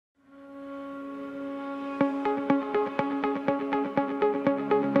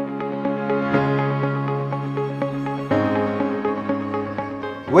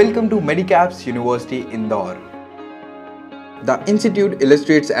Welcome to Medi-Caps University, Indore. The institute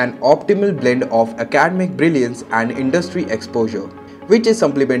illustrates an optimal blend of academic brilliance and industry exposure, which is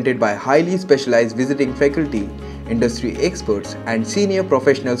supplemented by highly specialized visiting faculty, industry experts, and senior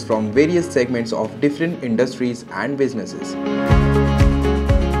professionals from various segments of different industries and businesses.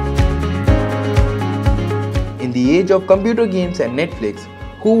 In the age of computer games and Netflix,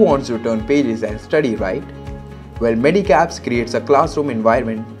 who wants to turn pages and study, right? Well, Medi-Caps creates a classroom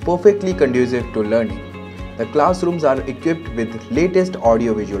environment perfectly conducive to learning. The classrooms are equipped with latest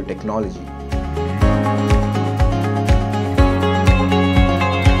audiovisual technology.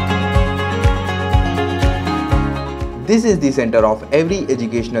 This is the center of every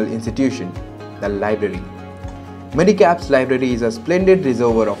educational institution, the library. Medi-Caps library is a splendid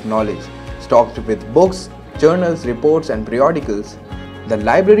reservoir of knowledge, stocked with books, journals, reports, and periodicals. The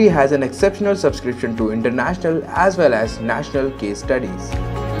library has an exceptional subscription to international as well as national case studies.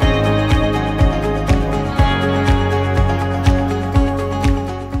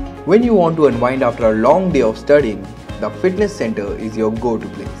 When you want to unwind after a long day of studying, the fitness center is your go-to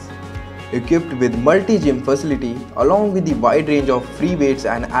place. Equipped with multi-gym facility along with the wide range of free weights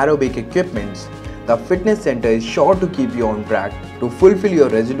and aerobic equipments, the fitness center is sure to keep you on track to fulfill your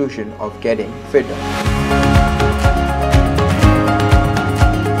resolution of getting fitter.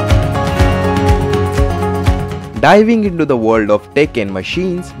 Diving into the world of tech and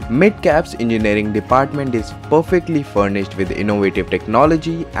machines, Medi-Caps Engineering Department is perfectly furnished with innovative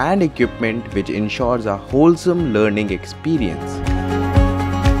technology and equipment which ensures a wholesome learning experience.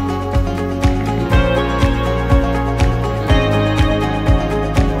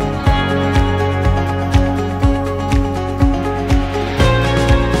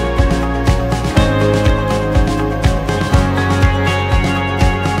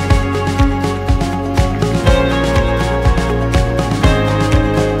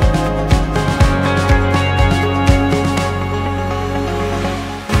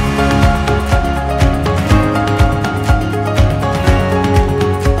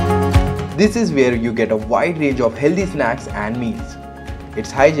 This is where you get a wide range of healthy snacks and meals.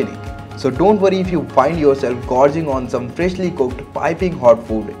 It's hygienic, so don't worry if you find yourself gorging on some freshly cooked piping hot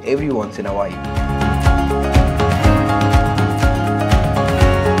food every once in a while.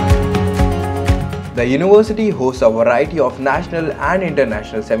 The university hosts a variety of national and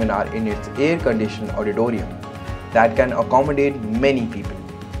international seminars in its air-conditioned auditorium that can accommodate many people.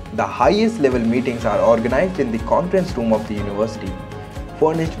 The highest level meetings are organized in the conference room of the university,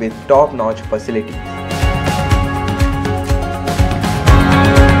 furnished with top-notch facilities.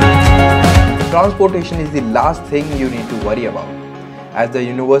 Transportation is the last thing you need to worry about, as the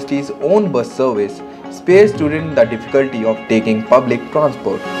university's own bus service spares students the difficulty of taking public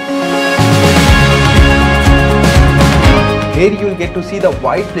transport. Here you will get to see the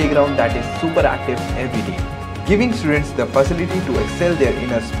wide playground that is super active every day, giving students the facility to excel their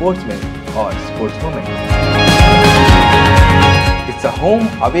inner sportsmen or sportswomen. It's a home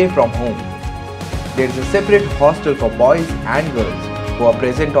away from home. There is a separate hostel for boys and girls who are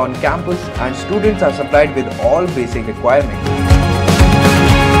present on campus, and students are supplied with all basic requirements.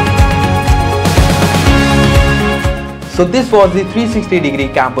 So this was the 360-degree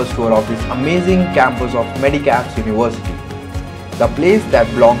campus tour of this amazing campus of Medi-Caps University, the place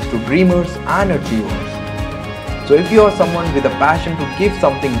that belongs to dreamers and achievers. So if you are someone with a passion to give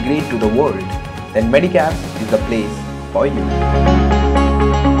something great to the world, then Medi-Caps is the place for you.